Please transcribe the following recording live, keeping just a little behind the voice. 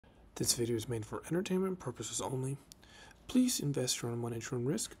This video is made for entertainment purposes only. Please invest your own money at your own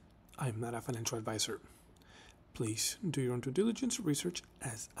risk. I am not a financial advisor. Please do your own due diligence research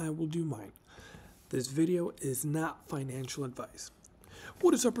as I will do mine. This video is not financial advice.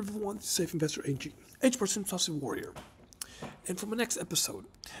 What is up, everyone? Safe Investor AG, 8% Saucy Warrior. And for my next episode,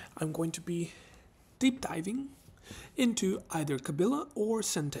 I'm going to be deep diving into either Kabila or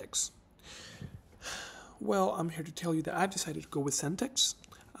SentX. Well, I'm here to tell you that I've decided to go with SentX,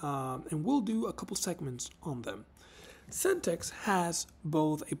 and we'll do a couple segments on them. SentX has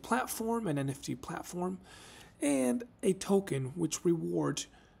both a platform, an NFT platform, and a token which rewards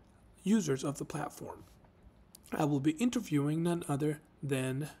users of the platform. I will be interviewing none other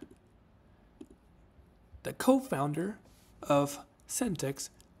than the co-founder of SentX,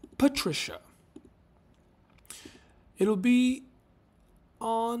 Patricia. It'll be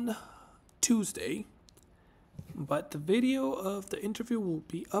on Tuesday, but the video of the interview will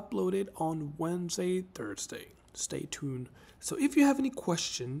be uploaded on Wednesday, Thursday. Stay tuned. So if you have any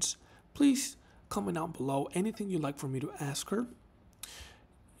questions, please comment down below anything you'd like for me to ask her.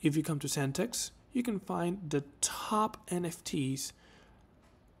 If you come to SentX, you can find the top NFTs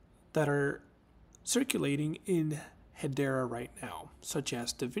that are circulating in Hedera right now, such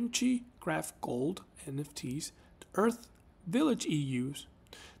as Da Vinci Graph Gold NFTs, the Earth Village EUs,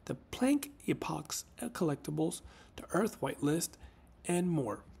 the Planck Epochs collectibles, the Earth Whitelist, and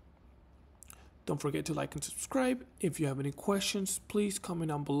more. Don't forget to like and subscribe. If you have any questions, please comment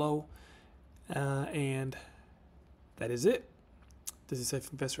down below. And that is it. This is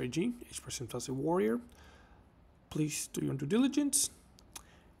Safe Investor AG, 8% Saucy Warrior. Please do your due diligence.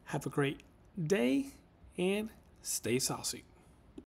 Have a great day and stay saucy.